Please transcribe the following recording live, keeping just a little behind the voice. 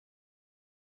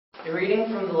A reading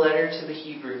from the letter to the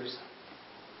Hebrews.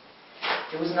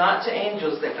 It was not to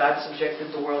angels that God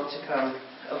subjected the world to come,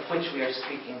 of which we are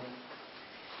speaking.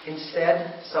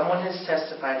 Instead, someone has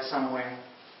testified somewhere.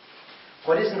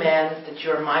 What is man that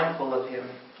you are mindful of him,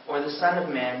 or the Son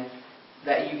of Man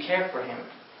that you care for him?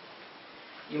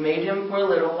 You made him for a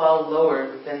little while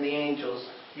lower than the angels.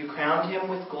 You crowned him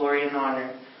with glory and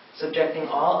honor, subjecting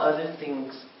all other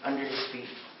things under his feet.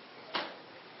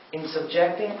 In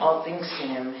subjecting all things to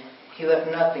him, he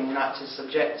left nothing not to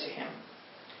subject to him.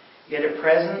 Yet at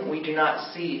present we do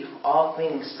not see all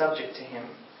things subject to him,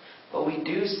 but we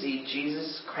do see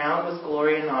Jesus crowned with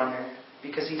glory and honor,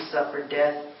 because he suffered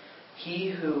death,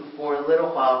 he who for a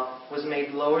little while was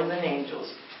made lower than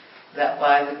angels, that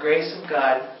by the grace of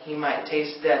God he might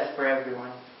taste death for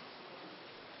everyone.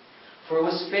 For it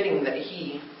was fitting that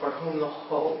he, for whom the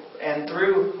whole and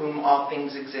through whom all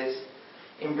things exist,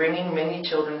 in bringing many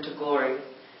children to glory,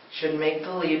 should make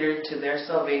the leader to their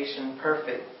salvation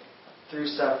perfect through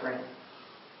suffering.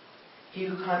 He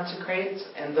who consecrates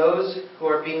and those who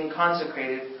are being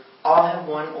consecrated all have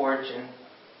one origin.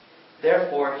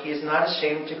 Therefore he is not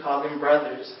ashamed to call them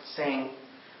brothers, saying,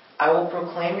 I will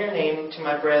proclaim your name to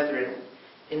my brethren.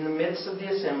 In the midst of the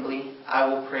assembly I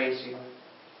will praise you.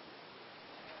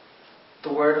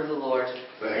 The word of the Lord.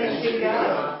 Thanks be to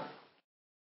God.